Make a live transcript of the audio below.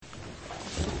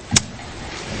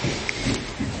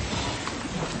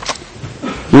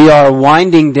We are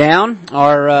winding down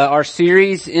our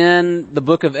series in the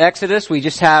book of Exodus. We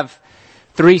just have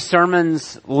 3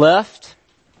 sermons left.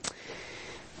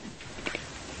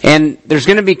 And there's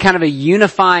going to be kind of a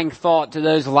unifying thought to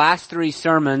those last 3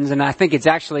 sermons, and I think it's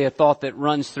actually a thought that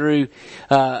runs through,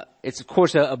 it's of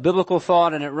course a biblical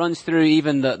thought, and it runs through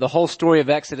even the whole story of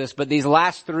Exodus, but these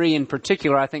last 3 in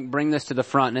particular I think bring this to the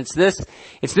front. And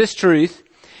it's this truth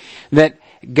that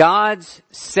God's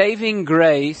saving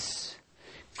grace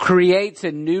creates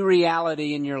a new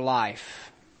reality in your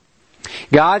life.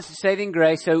 God's saving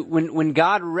grace, so when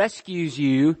God rescues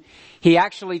you, He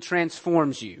actually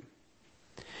transforms you.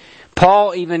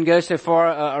 Paul even goes so far,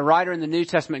 a writer in the New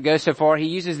Testament goes so far, he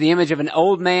uses the image of an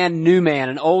old man, new man,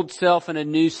 an old self and a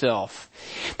new self.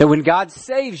 That when God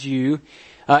saves you,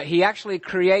 He actually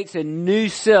creates a new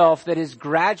self that is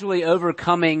gradually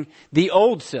overcoming the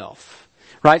old self.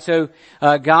 Right? So,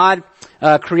 God,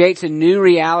 creates a new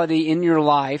reality in your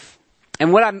life.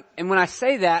 And when I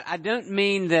say that, I don't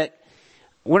mean that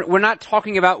we're not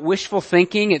talking about wishful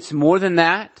thinking. It's more than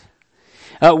that.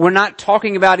 We're not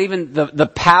talking about even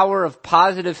the power of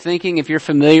positive thinking, if you're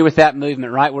familiar with that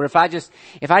movement, right? Where if I just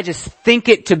think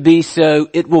it to be so,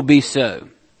 it will be so.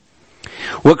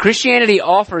 What Christianity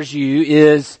offers you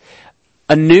is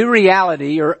a new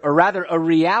reality, or rather a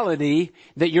reality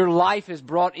that your life is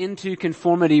brought into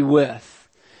conformity with.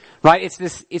 Right? It's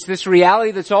this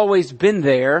reality that's always been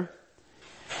there,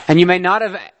 and you may not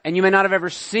have ever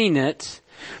seen it,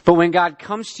 but when God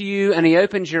comes to you and He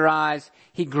opens your eyes,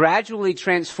 He gradually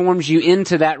transforms you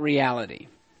into that reality.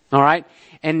 Alright?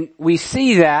 And we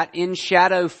see that in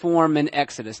shadow form in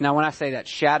Exodus. Now when I say that,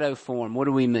 shadow form, what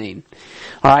do we mean?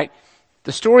 Alright?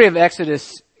 The story of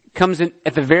Exodus comes in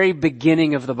at the very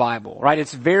beginning of the Bible, right?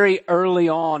 It's very early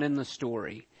on in the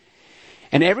story.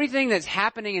 And everything that's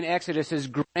happening in Exodus, as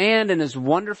grand and as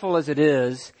wonderful as it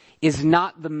is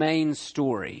not the main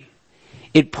story.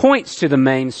 It points to the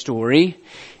main story,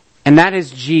 and that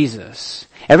is Jesus.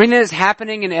 Everything that's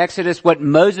happening in Exodus, what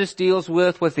Moses deals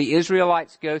with, what the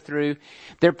Israelites go through,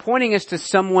 they're pointing us to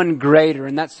someone greater,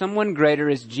 and that someone greater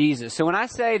is Jesus. So when I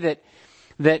say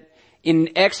that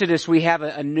in Exodus we have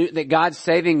that God's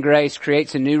saving grace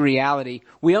creates a new reality,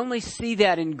 we only see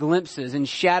that in glimpses, in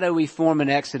shadowy form in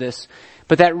Exodus,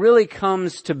 but that really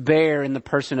comes to bear in the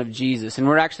person of Jesus. And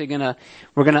we're actually gonna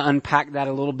unpack that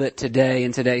a little bit today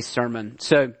in today's sermon.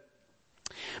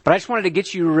 But I just wanted to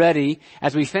get you ready.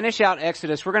 As we finish out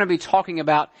Exodus, we're going to be talking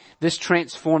about this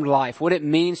transformed life, what it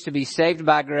means to be saved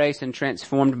by grace and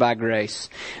transformed by grace.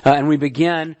 And we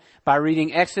begin by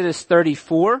reading Exodus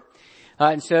 34.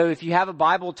 And so if you have a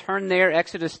Bible, turn there,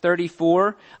 Exodus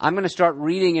 34. I'm going to start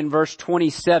reading in verse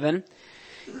 27.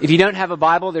 If you don't have a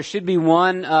Bible, there should be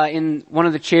one in one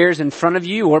of the chairs in front of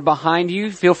you or behind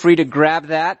you. Feel free to grab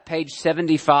that. Page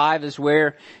 75 is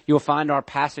where you'll find our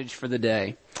passage for the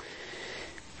day.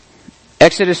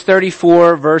 Exodus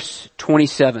 34, verse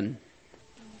 27.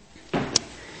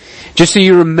 Just so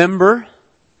you remember,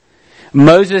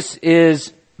 Moses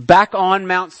is back on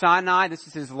Mount Sinai. This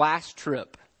is his last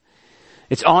trip.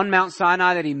 It's on Mount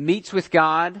Sinai that he meets with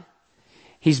God.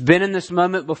 He's been in this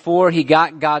moment before. He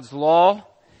got God's law,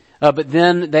 but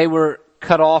then they were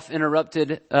cut off,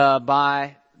 interrupted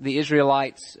by the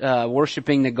Israelites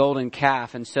worshiping the golden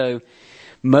calf. And so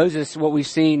Moses, what we've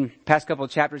seen past couple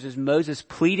of chapters is Moses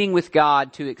pleading with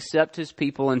God to accept his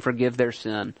people and forgive their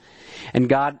sin. And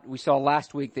God, we saw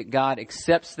last week that God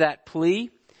accepts that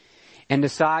plea and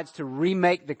decides to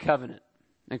remake the covenant.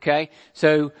 Okay?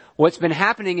 So what's been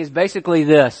happening is basically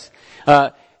this.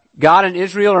 God and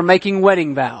Israel are making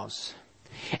wedding vows.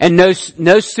 And no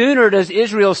sooner does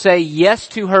Israel say yes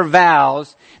to her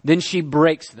vows than she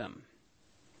breaks them.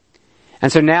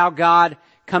 And so now God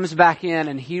comes back in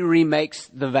and He remakes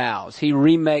the vows. He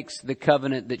remakes the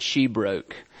covenant that she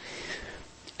broke.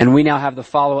 And we now have the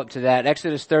follow-up to that.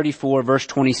 Exodus 34, verse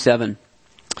 27.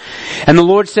 And the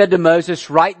Lord said to Moses,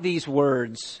 "Write these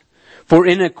words. For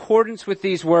in accordance with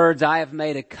these words, I have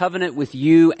made a covenant with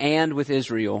you and with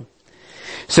Israel."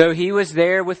 So he was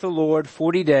there with the Lord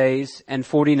 40 days and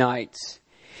 40 nights.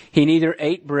 He neither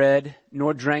ate bread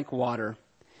nor drank water.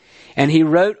 And he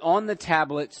wrote on the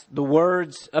tablets the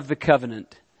words of the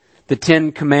covenant, the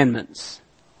 10 commandments.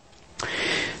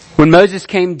 When Moses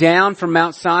came down from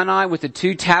Mount Sinai with the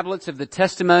 2 tablets of the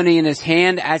testimony in his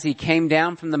hand as he came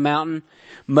down from the mountain,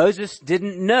 Moses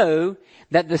didn't know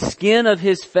that the skin of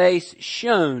his face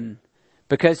shone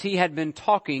because he had been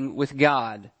talking with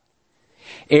God.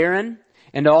 Aaron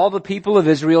and all the people of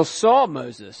Israel saw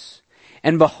Moses,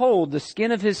 and behold, the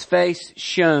skin of his face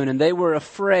shone, and they were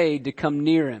afraid to come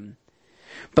near him.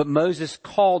 But Moses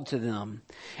called to them.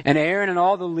 And Aaron and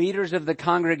all the leaders of the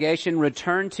congregation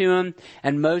returned to him,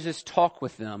 and Moses talked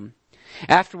with them.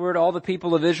 Afterward, all the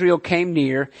people of Israel came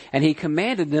near, and he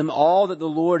commanded them all that the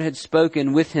Lord had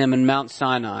spoken with him in Mount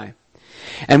Sinai.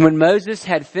 And when Moses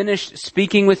had finished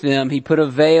speaking with them, he put a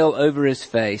veil over his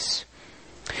face.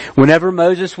 Whenever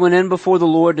Moses went in before the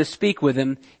Lord to speak with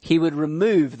him, he would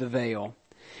remove the veil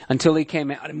until he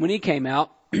came out. And when he came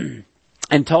out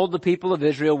and told the people of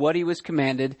Israel what he was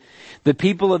commanded, the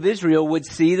people of Israel would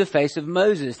see the face of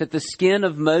Moses, that the skin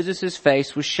of Moses'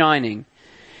 face was shining.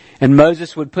 And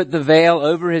Moses would put the veil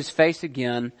over his face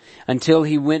again until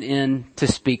he went in to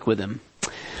speak with him.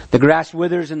 The grass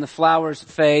withers and the flowers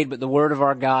fade, but the word of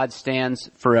our God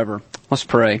stands forever. Let's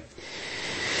pray.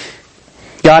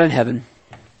 God in heaven,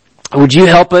 would you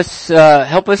help us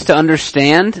to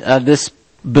understand this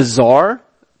bizarre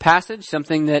passage,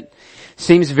 something that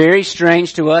seems very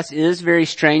strange to us, is very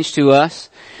strange to us.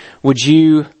 Would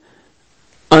you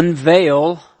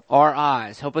unveil our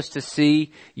eyes? Help us to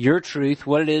see your truth,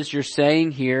 what it is you're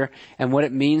saying here, and what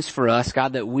it means for us,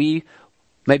 God, that we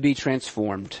may be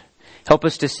transformed. Help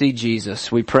us to see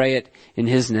Jesus. We pray it in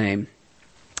his name.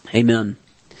 Amen.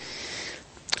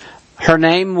 Her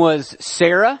name was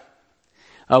Sarah.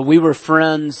 We were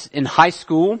friends in high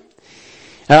school.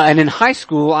 And in high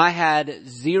school, I had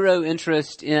zero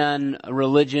interest in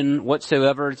religion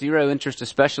whatsoever, zero interest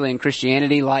especially in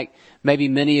Christianity. Like maybe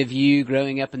many of you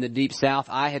growing up in the Deep South,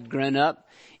 I had grown up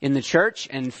in the church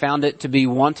and found it to be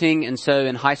wanting. And so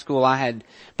in high school, I had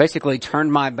basically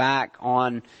turned my back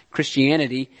on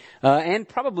Christianity, and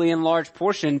probably in large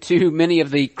portion to many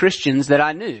of the Christians that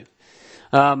I knew.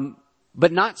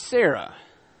 But not Sarah.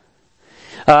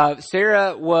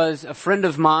 Sarah was a friend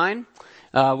of mine.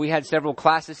 We had several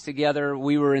classes together.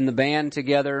 We were in the band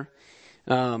together.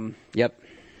 Yep,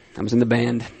 I was in the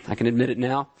band. I can admit it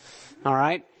now. All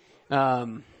right.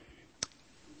 So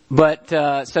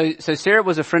Sarah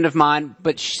was a friend of mine,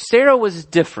 but Sarah was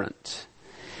different.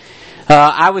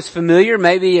 I was familiar,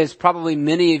 maybe as probably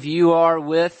many of you are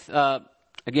with,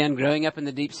 again, growing up in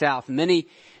the Deep South, many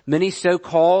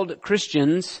so-called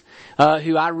Christians,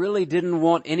 who I really didn't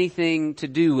want anything to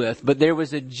do with, but there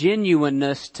was a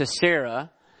genuineness to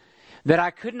Sarah that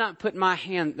I couldn't put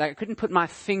my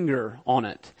finger on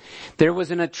it. There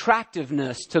was an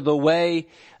attractiveness to the way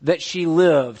that she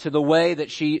lived, to the way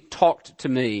that she talked to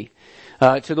me,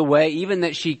 to the way even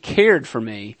that she cared for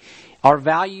me. Our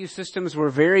value systems were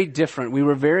very different. We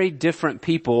were very different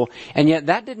people, and yet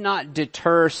that did not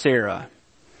deter Sarah.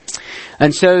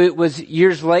 And so it was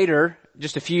years later,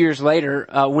 just a few years later,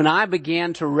 when I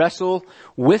began to wrestle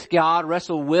with God,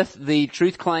 wrestle with the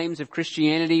truth claims of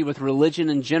Christianity, with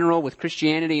religion in general, with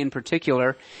Christianity in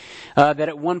particular, that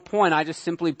at one point I just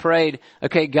simply prayed,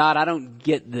 okay, God, I don't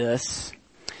get this.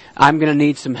 I'm going to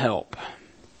need some help.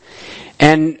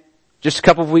 And just a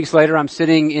couple of weeks later, I'm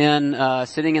sitting in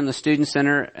the student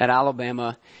center at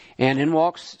Alabama, and in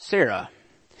walks Sarah.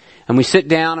 And we sit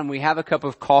down and we have a cup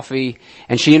of coffee,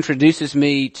 and she introduces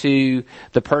me to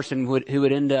the person who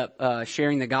would end up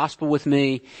sharing the gospel with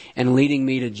me and leading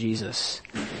me to Jesus.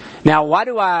 Now, why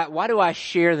do I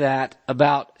share that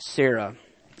about Sarah?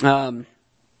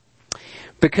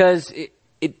 Because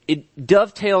it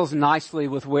dovetails nicely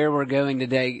with where we're going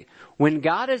today. When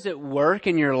God is at work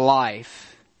in your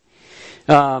life,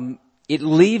 it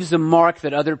leaves a mark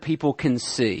that other people can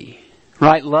see,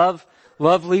 right? Love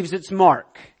leaves its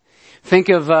mark. Think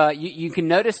of, you can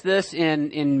notice this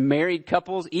in married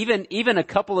couples, even a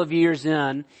couple of years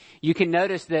in, you can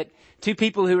notice that two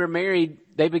people who are married,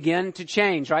 they begin to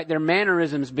change, right? Their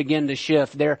mannerisms begin to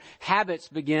shift. Their habits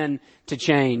begin to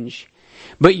change.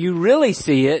 But you really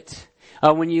see it,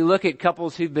 when you look at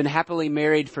couples who've been happily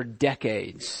married for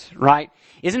decades, right?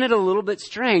 Isn't it a little bit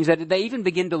strange that they even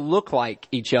begin to look like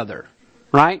each other,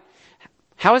 right?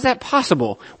 How is that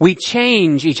possible? We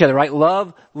change each other, right?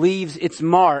 Love leaves its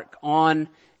mark on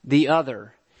the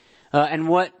other. And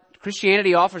what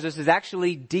Christianity offers us is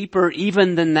actually deeper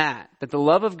even than that. That the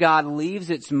love of God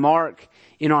leaves its mark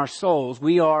in our souls.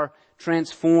 We are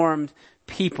transformed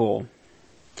people.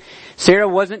 Sarah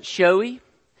wasn't showy.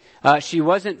 She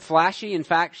wasn't flashy. In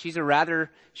fact, she's a rather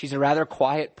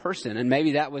quiet person. And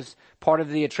maybe that was part of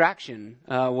the attraction,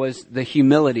 was the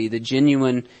humility, the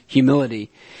genuine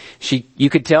humility. You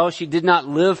could tell she did not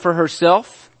live for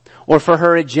herself or for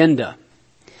her agenda.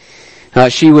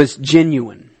 She was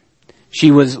genuine.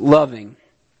 She was loving.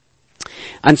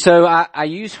 And so I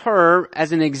use her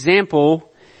as an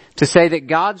example to say that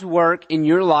God's work in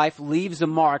your life leaves a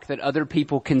mark that other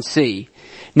people can see.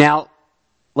 Now,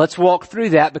 let's walk through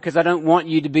that, because I don't want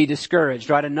you to be discouraged,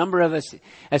 right? A number of us,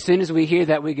 as soon as we hear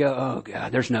that, we go, oh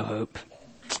God, there's no hope.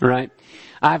 right?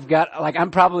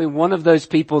 I'm probably one of those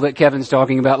people that Kevin's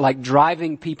talking about, like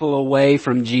driving people away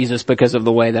from Jesus because of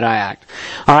the way that I act.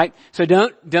 All right. So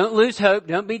don't lose hope.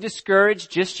 Don't be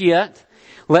discouraged just yet.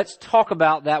 Let's talk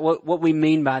about that, what we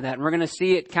mean by that. And we're going to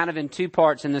see it kind of in two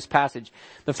parts in this passage.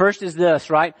 The first is this,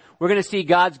 right? We're going to see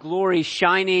God's glory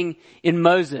shining in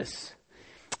Moses.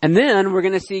 And then we're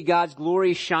going to see God's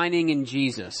glory shining in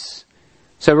Jesus.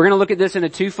 So we're going to look at this in a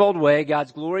twofold way.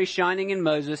 God's glory shining in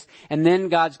Moses, and then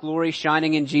God's glory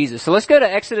shining in Jesus. So let's go to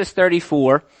Exodus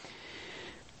 34.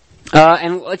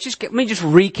 And let me just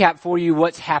recap for you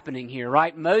what's happening here,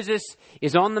 right? Moses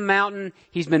is on the mountain.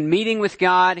 He's been meeting with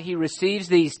God. He receives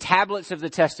these tablets of the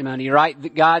testimony,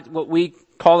 right? God, what we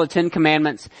call the Ten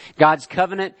Commandments, God's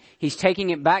covenant. He's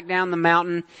taking it back down the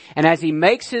mountain. And as he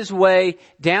makes his way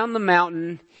down the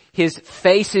mountain, his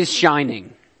face is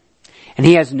shining. And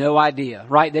he has no idea,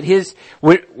 right? That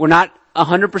we're not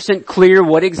 100% clear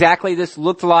what exactly this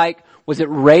looked like. Was it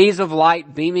rays of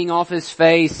light beaming off his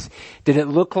face? Did it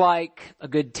look like a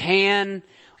good tan?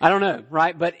 I don't know,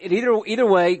 right? But either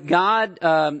way, God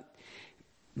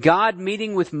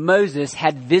meeting with Moses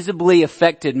had visibly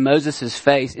affected Moses'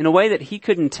 face in a way that he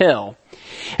couldn't tell.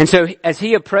 And so as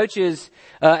he approaches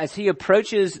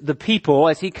the people,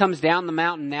 as he comes down the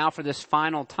mountain now for this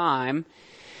final time,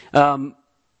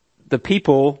 the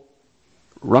people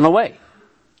run away,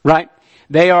 right?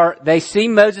 They see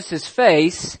Moses'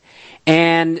 face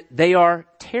and they are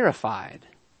terrified,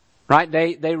 right?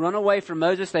 They run away from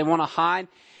Moses. They want to hide.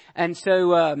 And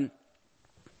so,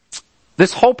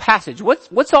 this whole passage,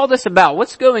 what's all this about?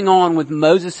 What's going on with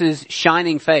Moses'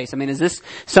 shining face? I mean, is this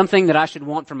something that I should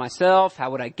want for myself?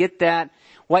 How would I get that?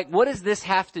 What does this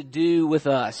have to do with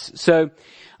us? So,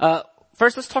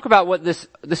 first let's talk about what this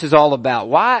is all about.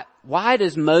 Why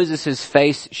does Moses'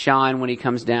 face shine when he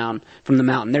comes down from the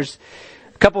mountain? There's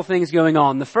a couple things going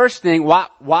on. The first thing,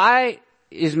 why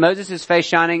is Moses' face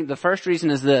shining? The first reason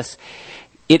is this.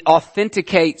 It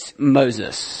authenticates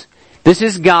Moses. This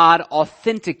is God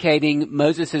authenticating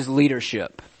Moses'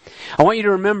 leadership. I want you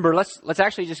to remember, let's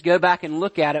actually just go back and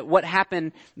look at it. What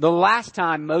happened the last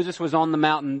time Moses was on the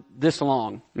mountain this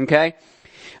long, okay?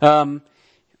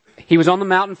 He was on the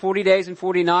mountain 40 days and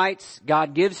 40 nights.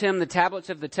 God gives him the tablets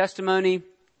of the testimony.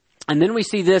 And then we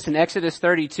see this in Exodus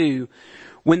 32.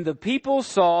 When the people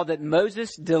saw that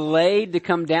Moses delayed to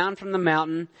come down from the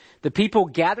mountain, the people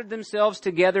gathered themselves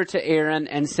together to Aaron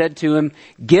and said to him,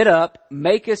 "Get up,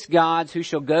 make us gods who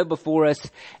shall go before us.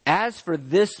 As for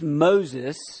this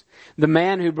Moses, the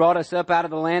man who brought us up out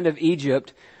of the land of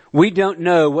Egypt, we don't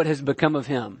know what has become of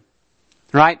him."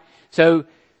 Right? So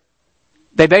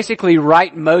they basically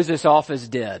write Moses off as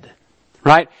dead.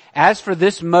 Right? As for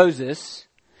this Moses,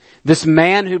 this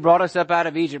man who brought us up out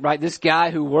of Egypt, right? This guy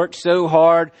who worked so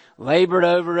hard, labored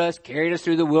over us, carried us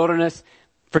through the wilderness,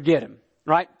 forget him,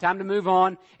 right? Time to move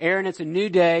on. Aaron, it's a new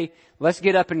day. Let's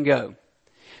get up and go.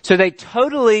 So they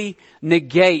totally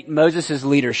negate Moses'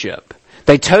 leadership.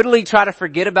 They totally try to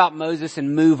forget about Moses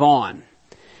and move on.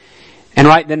 And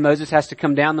right, then Moses has to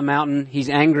come down the mountain. He's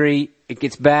angry. It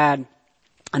gets bad.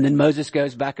 And then Moses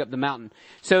goes back up the mountain.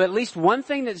 So at least one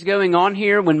thing that's going on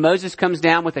here when Moses comes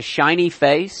down with a shiny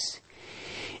face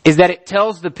is that it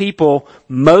tells the people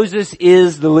Moses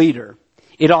is the leader.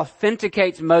 It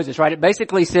authenticates Moses, right? It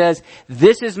basically says,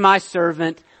 this is my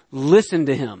servant, listen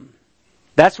to him.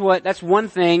 That's one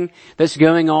thing that's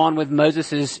going on with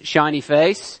Moses' shiny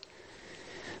face.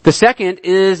 The second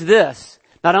is this.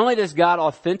 Not only does God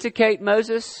authenticate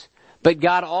Moses, but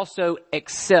God also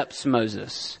accepts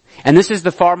Moses. And this is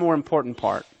the far more important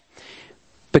part.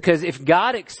 Because if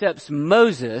God accepts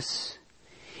Moses,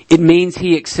 it means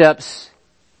he accepts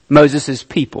Moses'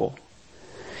 people.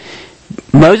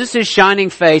 Moses'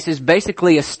 shining face is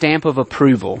basically a stamp of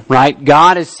approval, right?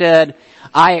 God has said,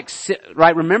 I accept,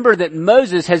 right? Remember that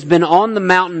Moses has been on the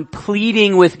mountain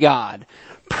pleading with God,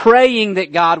 praying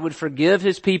that God would forgive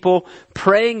his people,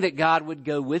 praying that God would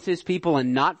go with his people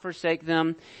and not forsake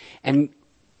them. And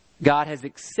God has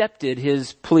accepted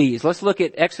his pleas. Let's look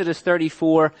at Exodus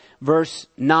 34 verse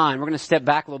 9. We're going to step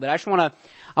back a little bit.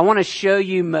 I want to show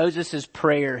you Moses'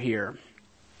 prayer here.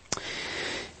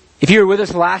 If you were with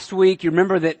us last week, you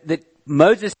remember that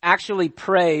Moses actually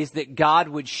prays that God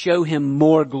would show him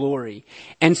more glory.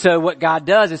 And so what God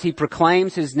does is he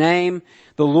proclaims his name,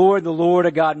 the Lord,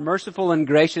 a God merciful and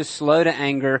gracious, slow to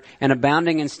anger, and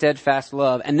abounding in steadfast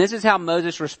love. And this is how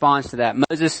Moses responds to that.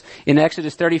 Moses, in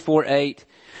Exodus 34:8,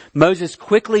 Moses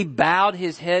quickly bowed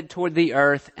his head toward the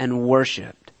earth and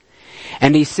worshipped.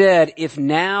 And he said, "If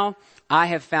now I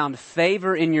have found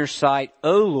favor in your sight,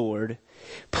 O Lord,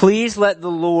 please let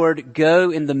the Lord go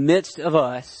in the midst of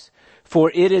us,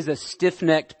 for it is a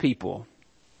stiff-necked people."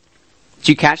 Did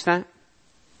you catch that?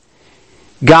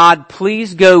 God,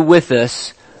 please go with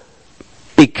us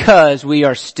because we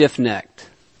are stiff-necked.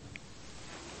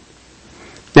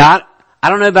 Now, I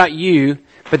don't know about you,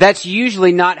 but that's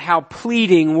usually not how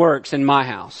pleading works in my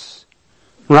house.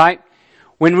 Right?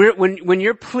 When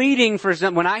you're pleading for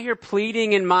something, when I hear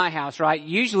pleading in my house, right,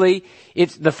 usually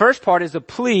it's, the first part is a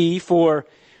plea for,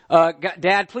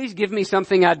 Dad, please give me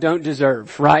something I don't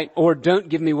deserve, right? Or don't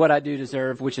give me what I do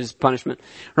deserve, which is punishment,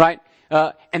 right?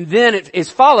 And then it is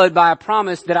followed by a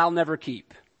promise that I'll never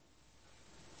keep.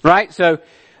 Right? So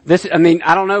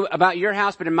I don't know about your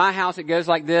house, but in my house it goes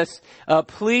like this.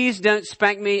 Please don't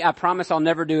spank me. I promise I'll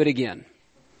never do it again.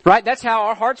 Right? That's how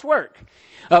our hearts work.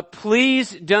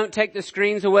 Please don't take the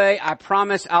screens away. I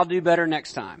promise I'll do better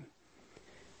next time.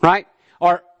 Right?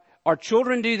 Our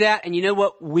children do that, and you know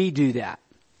what? We do that.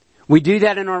 We do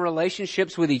that in our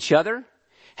relationships with each other.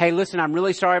 Hey, listen, I'm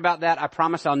really sorry about that. I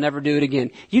promise I'll never do it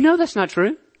again. You know that's not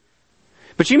true.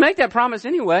 But you make that promise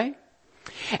anyway.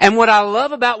 And what I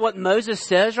love about what Moses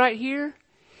says right here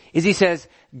is he says,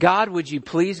 God, would you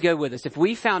please go with us? If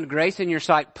we found grace in your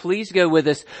sight, please go with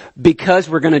us because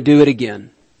we're going to do it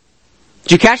again.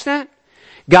 Did you catch that?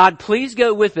 God, please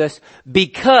go with us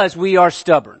because we are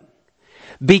stubborn,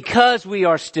 because we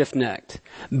are stiff-necked,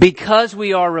 because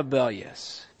we are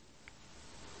rebellious.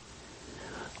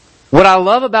 What I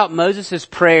love about Moses'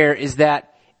 prayer is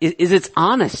its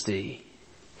honesty.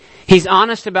 He's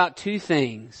honest about two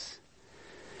things.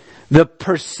 The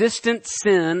persistent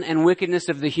sin and wickedness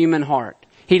of the human heart.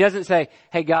 He doesn't say,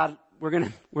 hey God, we're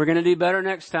gonna do better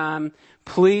next time.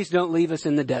 Please don't leave us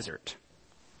in the desert.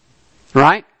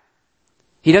 Right?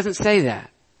 He doesn't say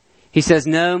that. He says,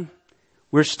 no,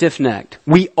 we're stiff-necked.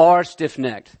 We are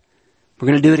stiff-necked. We're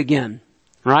going to do it again.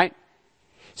 Right?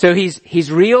 So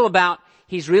he's real about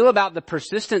the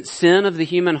persistent sin of the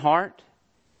human heart,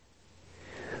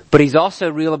 but he's also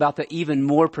real about the even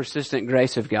more persistent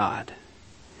grace of God.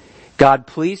 God,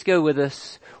 please go with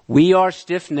us. We are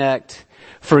stiff-necked.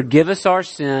 Forgive us our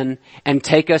sin and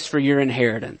take us for your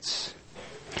inheritance.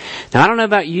 Now, I don't know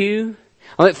about you.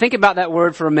 Think about that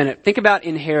word for a minute. Think about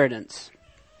inheritance.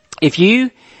 If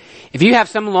you have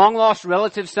some long lost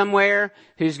relative somewhere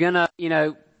who's gonna,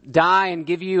 die and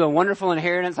give you a wonderful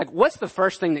inheritance, like what's the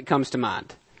first thing that comes to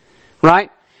mind?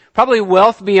 Right? Probably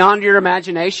wealth beyond your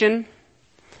imagination.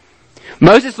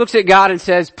 Moses looks at God and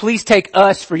says, please take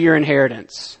us for your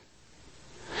inheritance.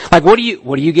 Like what do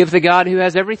you give the God who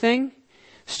has everything?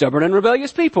 Stubborn and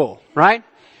rebellious people, right?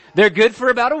 They're good for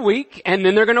about a week and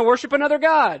then they're going to worship another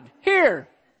God. Here.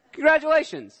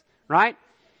 Congratulations, right?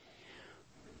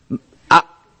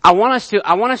 I want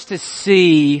us to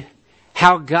see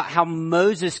how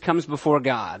Moses comes before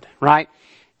God, right?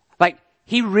 Like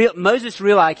Moses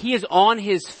realized he is on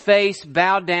his face,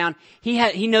 bowed down.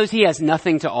 He knows he has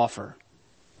nothing to offer.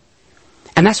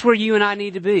 And that's where you and I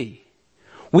need to be.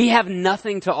 We have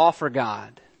nothing to offer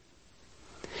God.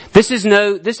 This is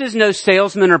no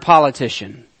salesman or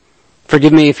politician.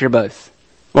 Forgive me if you're both,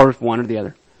 or one or the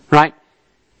other, right?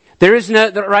 There is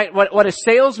right, what a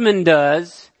salesman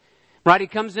does, right? He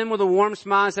comes in with a warm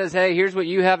smile and says, hey, here's what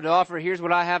you have to offer. Here's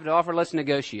what I have to offer. Let's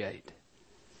negotiate.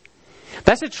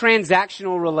 That's a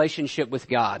transactional relationship with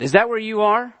God. Is that where you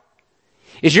are?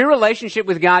 Is your relationship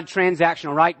with God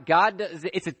transactional, right?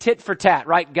 It's a tit for tat,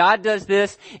 right? God does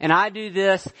this and I do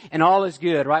this and all is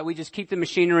good, right? We just keep the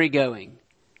machinery going.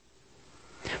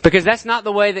 Because that's not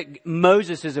the way that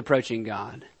Moses is approaching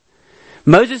God.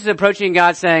 Moses is approaching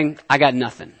God saying, I got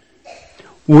nothing.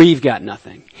 We've got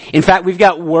nothing. In fact, we've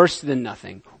got worse than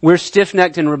nothing. We're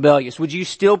stiff-necked and rebellious. Would you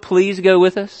still please go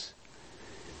with us?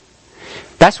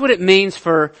 That's what it means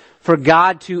for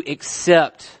God to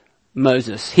accept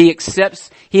Moses. He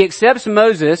accepts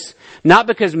Moses not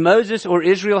because Moses or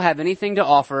Israel have anything to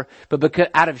offer, but because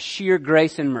out of sheer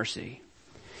grace and mercy.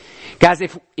 Guys,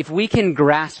 if we can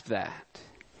grasp that,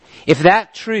 if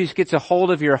that truth gets a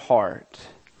hold of your heart,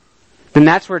 then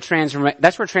that's where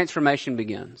transformation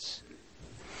begins.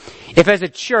 If as a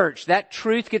church that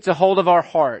truth gets a hold of our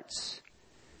hearts,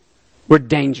 we're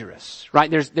dangerous, right?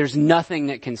 There's nothing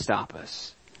that can stop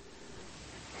us.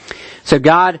 So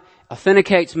God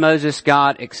authenticates Moses.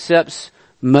 God accepts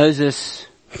Moses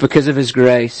because of his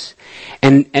grace.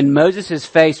 And Moses'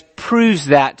 face proves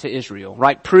that to Israel,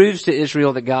 right? Proves to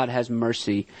Israel that God has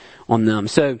mercy on them.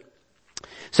 So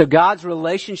God's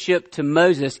relationship to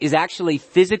Moses is actually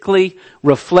physically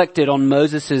reflected on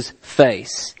Moses'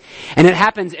 face. And it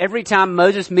happens every time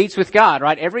Moses meets with God,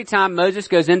 right? Every time Moses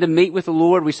goes in to meet with the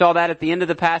Lord, we saw that at the end of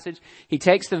the passage, he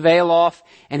takes the veil off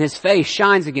and his face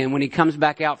shines again when he comes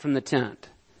back out from the tent.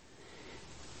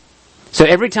 So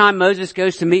every time Moses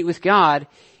goes to meet with God,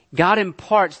 God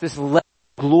imparts this level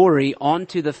glory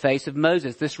onto the face of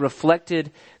Moses, this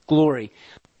reflected glory.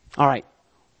 All right,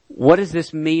 what does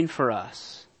this mean for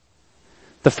us?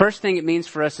 The first thing it means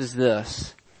for us is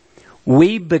this.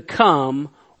 We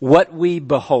become what we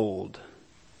behold.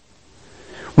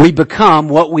 We become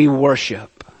what we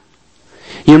worship.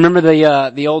 You remember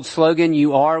the old slogan,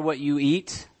 you are what you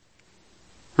eat?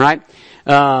 Right?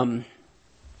 If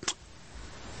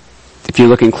you're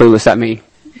looking clueless at me,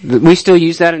 we still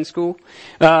use that in school.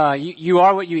 You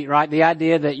are what you eat, right? The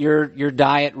idea that your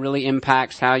diet really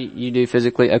impacts how you do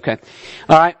physically. Okay.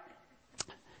 All right.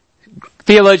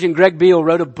 Theologian Greg Beale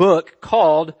wrote a book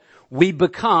called We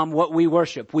Become What We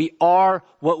Worship. We are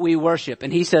what we worship.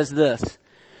 And he says this,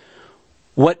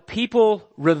 what people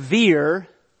revere,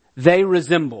 they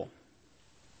resemble.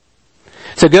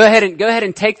 So go ahead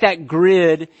and take that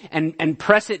grid and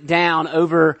press it down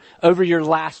over your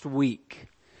last week.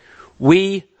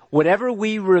 Whatever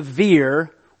we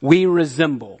revere, we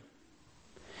resemble.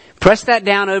 Press that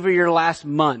down over your last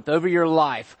month, over your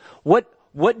life.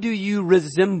 What do you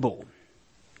resemble?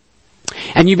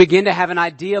 And you begin to have an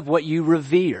idea of what you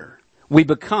revere. We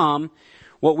become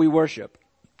what we worship.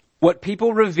 What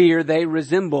people revere, they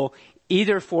resemble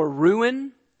either for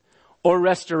ruin or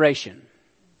restoration.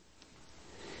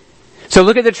 So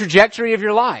look at the trajectory of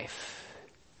your life.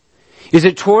 Is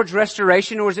it towards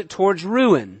restoration or is it towards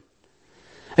ruin?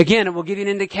 Again, it will give you an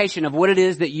indication of what it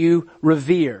is that you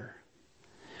revere.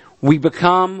 We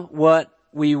become what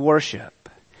we worship.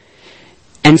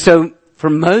 And so for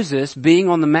Moses, being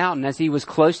on the mountain as he was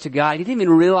close to God, he didn't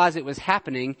even realize it was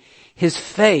happening. His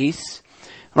face,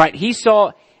 right,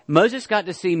 Moses got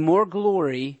to see more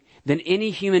glory than any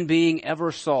human being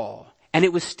ever saw. And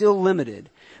it was still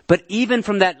limited. But even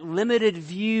from that limited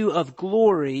view of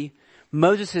glory,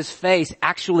 Moses' face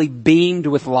actually beamed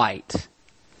with light.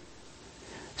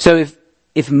 So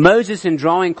if Moses, in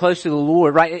drawing close to the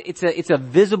Lord, right, it's a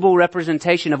visible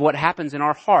representation of what happens in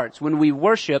our hearts. When we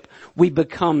worship, we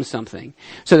become something.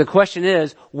 So the question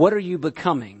is, what are you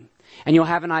becoming? And you'll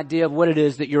have an idea of what it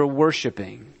is that you're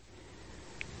worshiping.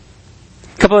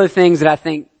 A couple of things that I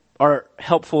think are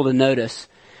helpful to notice.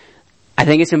 I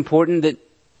think it's important that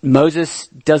Moses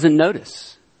doesn't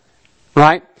notice,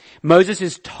 right? Moses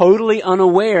is totally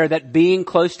unaware that being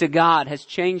close to God has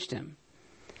changed him.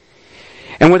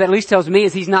 And what that at least tells me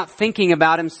is he's not thinking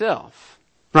about himself,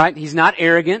 right? He's not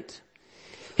arrogant.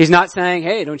 He's not saying,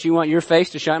 hey, don't you want your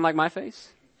face to shine like my face?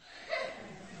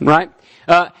 Right?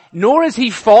 Nor is he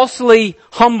falsely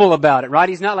humble about it, right?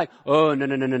 He's not like, oh,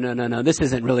 no, this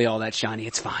isn't really all that shiny.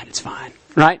 It's fine,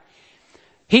 right?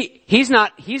 He's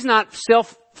not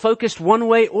self-focused one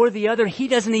way or the other. He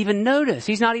doesn't even notice.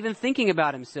 He's not even thinking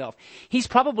about himself. He's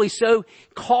probably so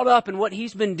caught up in what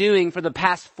he's been doing for the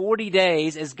past 40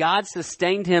 days as God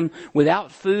sustained him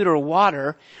without food or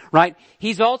water, right?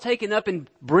 He's all taken up in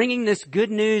bringing this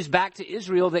good news back to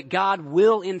Israel that God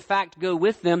will in fact go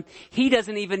with them. He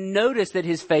doesn't even notice that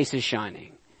his face is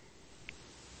shining.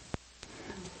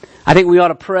 I think we ought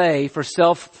to pray for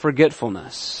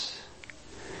self-forgetfulness.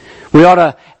 We ought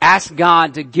to ask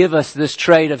God to give us this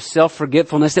trait of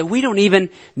self-forgetfulness that we don't even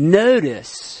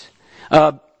notice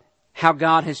how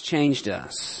God has changed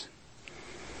us.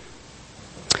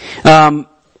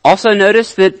 Also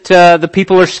notice that the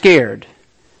people are scared.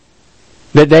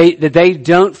 That they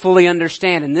don't fully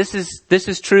understand. And this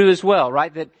is true as well,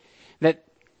 right? That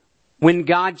when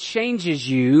God changes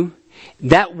you,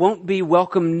 that won't be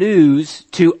welcome news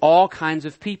to all kinds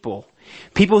of people.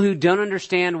 People who don't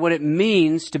understand what it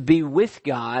means to be with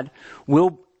God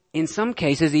will, in some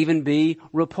cases, even be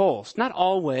repulsed. Not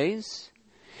always,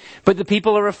 but the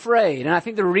people are afraid. And I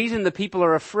think the reason the people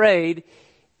are afraid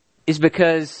is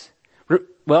because,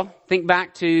 well, think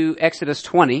back to Exodus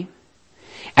 20.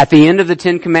 At the end of the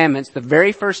Ten Commandments, the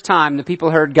very first time the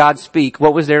people heard God speak,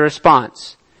 what was their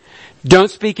response?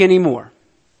 Don't speak anymore.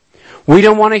 We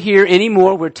don't want to hear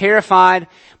anymore. We're terrified.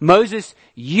 Moses,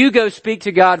 you go speak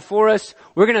to God for us.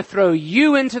 We're going to throw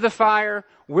you into the fire.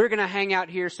 We're going to hang out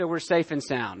here so we're safe and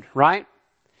sound, right?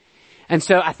 And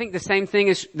so I think the same thing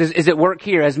is at work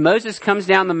here. As Moses comes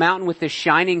down the mountain with this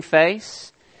shining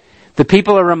face, the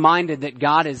people are reminded that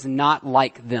God is not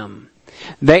like them.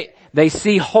 They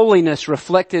see holiness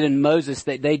reflected in Moses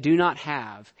that they do not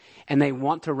have, and they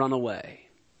want to run away.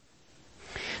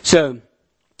 So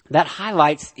that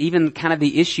highlights even kind of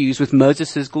the issues with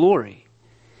Moses' glory.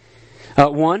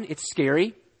 One, it's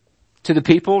scary to the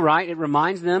people, right? It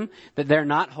reminds them that they're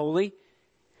not holy.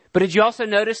 But did you also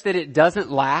notice that it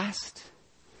doesn't last?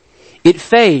 It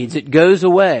fades. It goes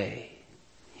away.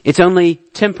 It's only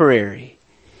temporary.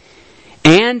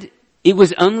 And it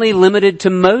was only limited to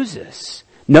Moses.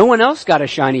 No one else got a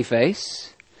shiny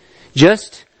face.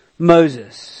 Just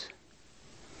Moses.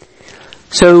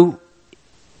 So,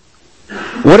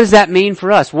 what does that mean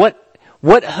for us? What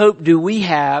hope do we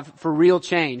have for real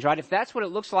change, right? If that's what it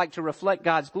looks like to reflect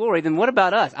God's glory, then what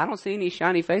about us? I don't see any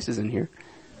shiny faces in here,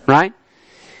 right?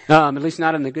 At least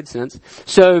not in the good sense.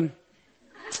 So,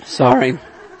 sorry.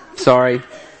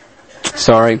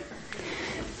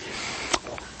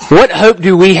 What hope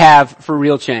do we have for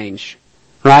real change,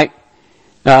 right?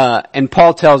 And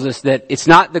Paul tells us that it's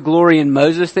not the glory in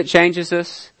Moses that changes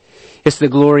us. It's the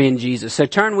glory in Jesus. So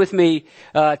turn with me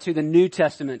to the New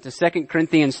Testament, to 2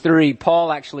 Corinthians 3.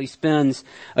 Paul actually spends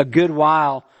a good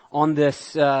while on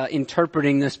this,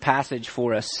 interpreting this passage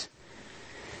for us.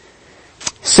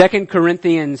 2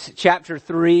 Corinthians chapter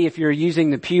 3, if you're using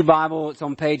the Pew Bible, it's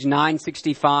on page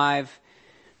 965.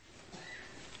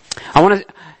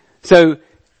 So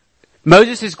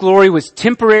Moses' glory was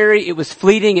temporary, it was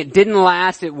fleeting, it didn't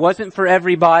last, it wasn't for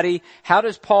everybody. How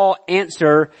does Paul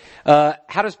answer,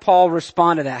 how does Paul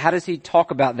respond to that? How does he talk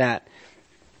about that?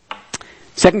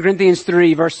 2 Corinthians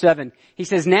 3 verse 7, he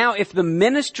says, "Now if the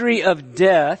ministry of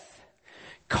death,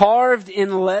 carved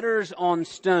in letters on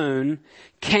stone,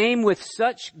 came with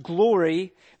such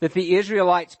glory that the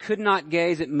Israelites could not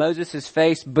gaze at Moses'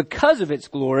 face because of its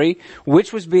glory,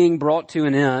 which was being brought to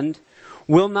an end,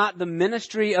 will not the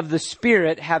ministry of the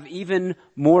Spirit have even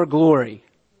more glory?"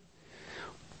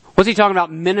 What's he talking about?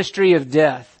 Ministry of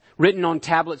death, written on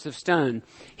tablets of stone.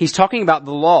 He's talking about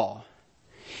the law.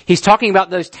 He's talking about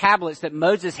those tablets that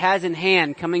Moses has in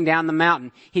hand coming down the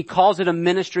mountain. He calls it a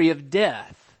ministry of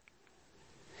death.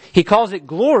 He calls it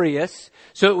glorious,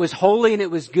 so it was holy and it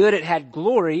was good, it had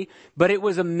glory, but it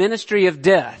was a ministry of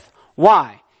death.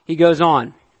 Why? He goes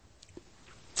on.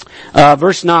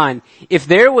 Verse 9, "If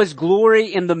there was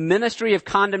glory in the ministry of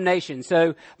condemnation,"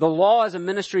 so the law is a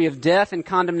ministry of death and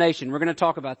condemnation. We're going to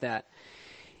talk about that.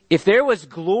 "If there was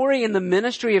glory in the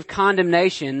ministry of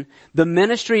condemnation, the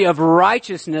ministry of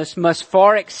righteousness must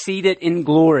far exceed it in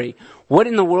glory." What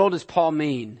in the world does Paul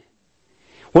mean?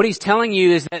 What he's telling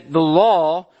you is that the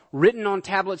law, written on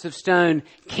tablets of stone,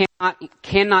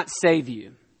 cannot save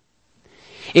you.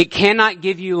 It cannot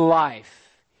give you life.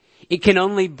 It can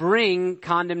only bring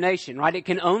condemnation, right? It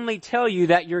can only tell you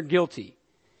that you're guilty.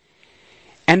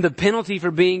 And the penalty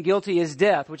for being guilty is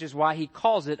death, which is why he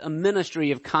calls it a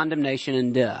ministry of condemnation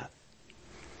and death.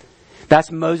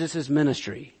 That's Moses'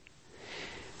 ministry.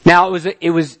 Now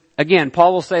it was, again,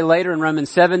 Paul will say later in Romans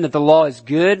 7 that the law is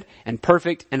good and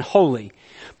perfect and holy,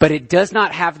 but it does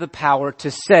not have the power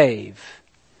to save.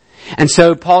 And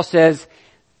so Paul says,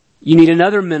 you need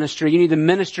another ministry. You need the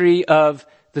ministry of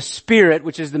the Spirit,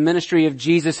 which is the ministry of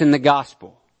Jesus in the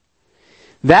gospel.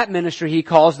 That ministry he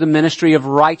calls the ministry of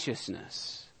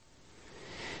righteousness.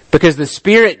 Because the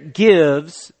Spirit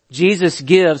gives, Jesus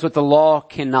gives what the law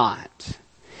cannot.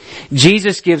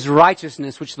 Jesus gives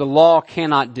righteousness which the law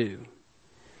cannot do.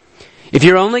 If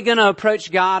you're only going to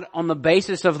approach God on the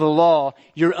basis of the law,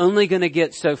 you're only going to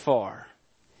get so far.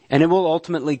 And it will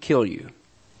ultimately kill you.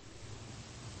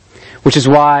 Which is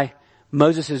why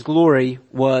Moses' glory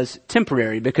was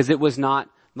temporary, because it was not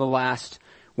the last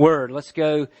word. Let's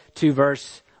go to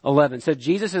verse 11. So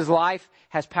Jesus' life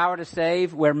has power to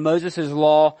save where Moses'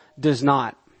 law does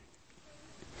not.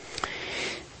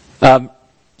 2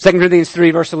 Corinthians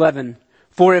 3 verse 11.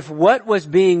 "For if what was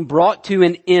being brought to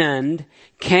an end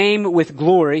came with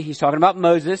glory," he's talking about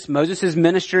Moses'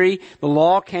 ministry, the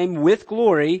law came with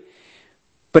glory,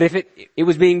 but if it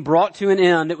was being brought to an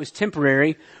end, it was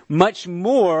temporary, much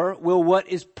more will what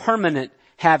is permanent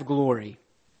have glory.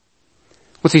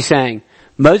 What's he saying?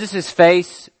 Moses'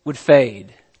 face would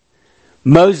fade.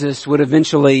 Moses would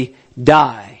eventually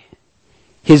die.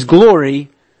 His glory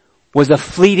was a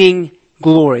fleeting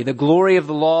glory. The glory of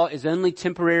the law is only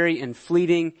temporary and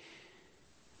fleeting.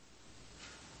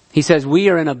 He says we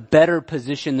are in a better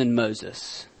position than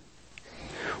Moses.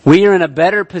 We are in a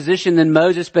better position than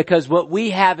Moses because what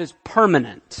we have is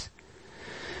permanent.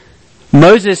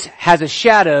 Moses has a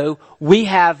shadow. We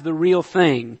have the real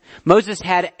thing. Moses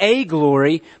had a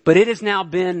glory, but it has now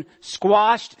been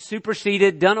squashed,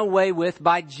 superseded, done away with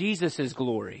by Jesus'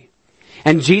 glory.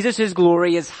 And Jesus'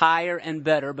 glory is higher and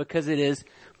better because it is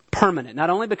permanent. Not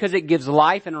only because it gives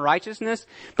life and righteousness,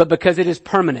 but because it is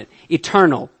permanent,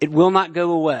 eternal. It will not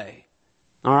go away.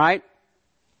 All right?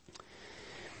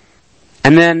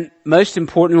 And then, most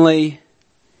importantly,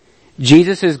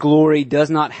 Jesus' glory does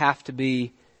not have to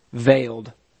be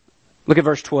veiled. Look at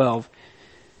verse 12.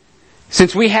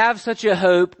 "Since we have such a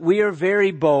hope, we are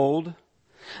very bold,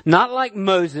 not like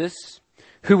Moses,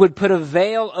 who would put a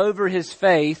veil over his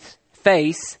face,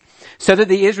 so that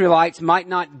the Israelites might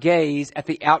not gaze at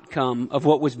the outcome of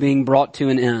what was being brought to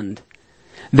an end."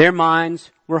 Their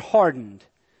minds were hardened.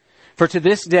 For to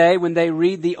this day, when they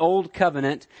read the Old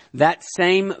Covenant, that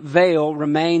same veil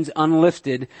remains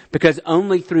unlifted, because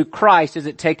only through Christ is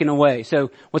it taken away.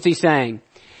 So what's he saying?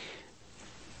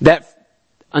 That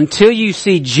until you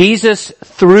see Jesus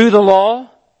through the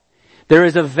law, there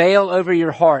is a veil over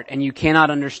your heart and you cannot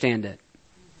understand it.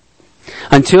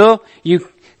 Until you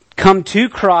come to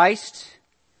Christ,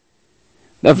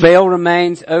 the veil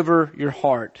remains over your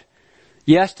heart.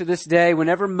 Yes, to this day,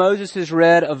 whenever Moses is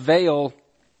read, a veil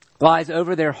lies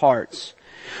over their hearts.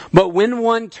 But when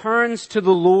one turns to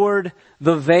the Lord,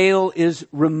 the veil is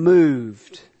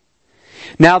removed.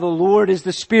 Now the Lord is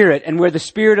the Spirit, and where the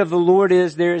Spirit of the Lord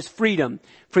is, there is freedom.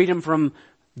 Freedom from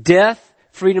death,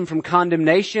 freedom from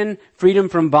condemnation, freedom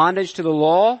from bondage to the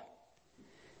law.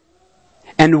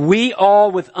 And we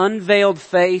all, with unveiled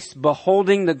face,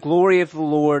 beholding the glory of the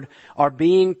Lord, are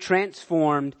being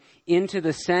transformed into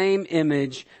the same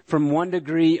image from one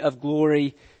degree of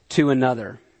glory to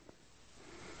another.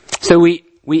 So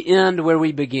we end where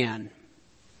we began.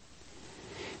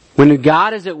 When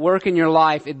God is at work in your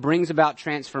life, it brings about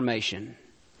transformation.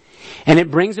 And it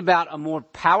brings about a more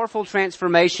powerful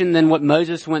transformation than what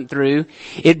Moses went through.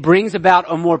 It brings about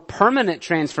a more permanent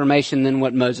transformation than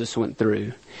what Moses went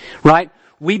through. Right?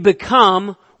 We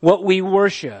become what we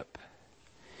worship.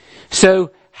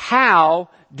 So how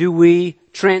do we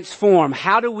transform?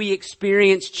 How do we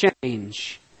experience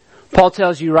change? Paul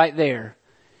tells you right there.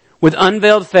 With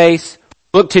unveiled face,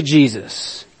 look to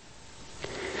Jesus.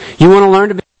 You want to learn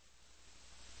to be...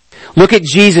 Look at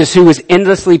Jesus, who was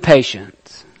endlessly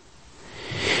patient.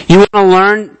 You want to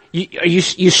learn...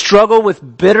 You struggle with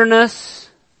bitterness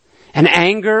and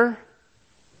anger.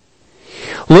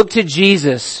 Look to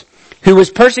Jesus, who was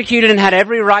persecuted and had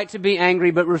every right to be angry,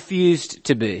 but refused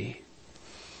to be.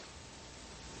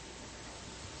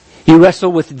 You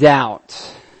wrestle with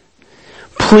doubt.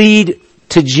 Plead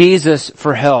to Jesus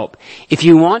for help. If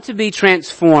you want to be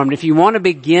transformed, if you want to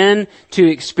begin to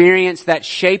experience that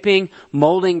shaping,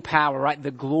 molding power, right?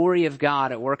 The glory of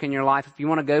God at work in your life. If you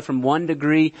want to go from one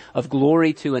degree of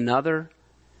glory to another,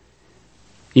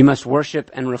 you must worship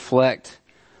and reflect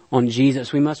on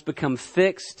Jesus. We must become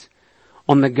fixed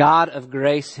on the God of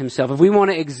grace himself. If we want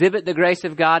to exhibit the grace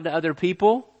of God to other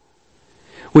people,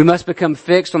 we must become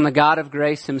fixed on the God of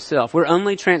grace himself. We're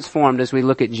only transformed as we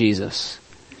look at Jesus.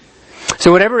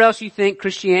 So whatever else you think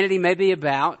Christianity may be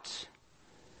about,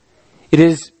 it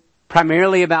is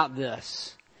primarily about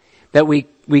this. That we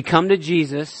come to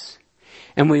Jesus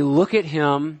and we look at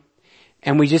him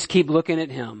and we just keep looking at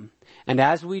him. And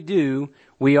as we do,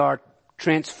 we are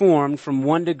transformed from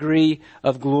one degree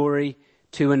of glory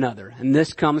to another. And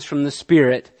this comes from the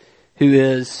Spirit who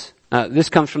is, this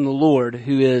comes from the Lord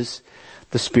who is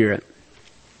the Spirit.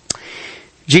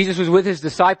 Jesus was with his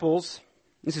disciples.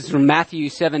 This is from Matthew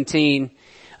 17.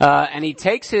 And he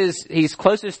takes his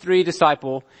closest three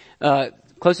disciples,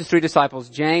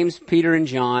 James, Peter, and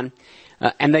John,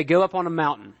 and they go up on a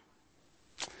mountain.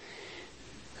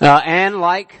 And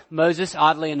like Moses,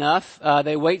 oddly enough,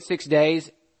 they wait 6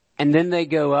 days and then they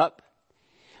go up.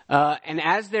 And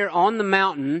as they're on the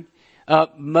mountain,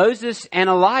 Moses and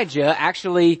Elijah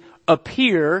actually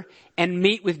appear and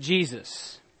meet with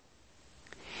Jesus.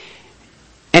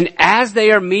 And as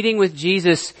they are meeting with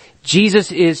Jesus,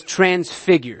 Jesus is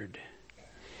transfigured.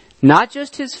 Not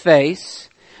just his face,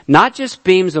 not just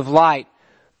beams of light,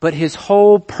 but his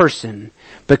whole person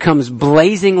becomes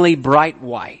blazingly bright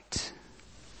white.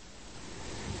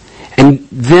 And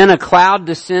then a cloud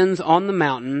descends on the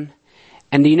mountain.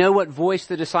 And do you know what voice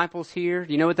the disciples hear?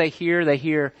 Do you know what they hear? They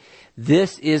hear,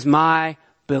 "This is my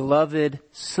beloved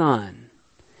Son.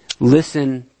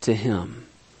 Listen to him."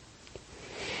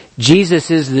 Jesus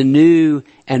is the new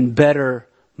and better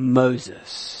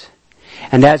Moses.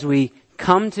 And as we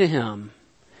come to him,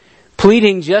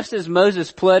 pleading just as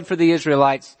Moses pled for the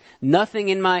Israelites, "Nothing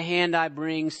in my hand I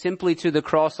bring, simply to the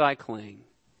cross I cling,"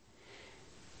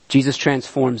 Jesus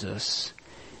transforms us.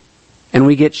 And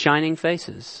we get shining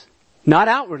faces. Not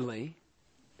outwardly,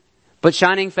 but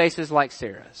shining faces like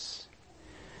Sarah's.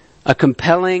 A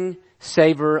compelling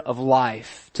savor of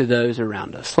life to those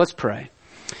around us. Let's pray.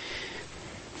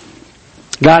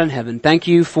 God in heaven, thank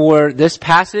you for this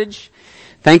passage.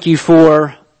 Thank you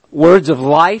for words of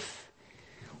life.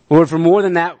 Lord, for more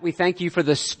than that, we thank you for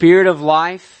the Spirit of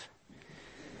life,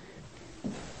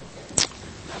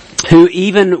 who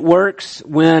even works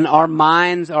when our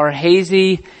minds are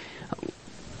hazy.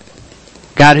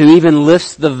 God, who even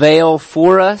lifts the veil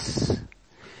for us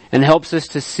and helps us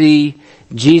to see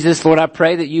Jesus. Lord, I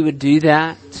pray that you would do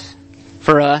that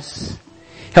for us.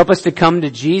 Help us to come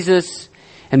to Jesus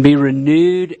and be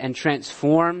renewed and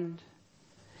transformed.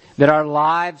 that our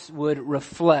lives would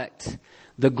reflect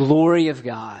the glory of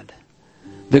God,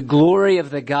 the glory of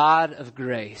the God of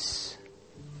grace,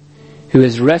 who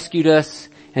has rescued us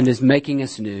and is making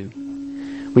us new.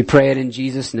 We pray it in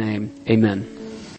Jesus' name. Amen.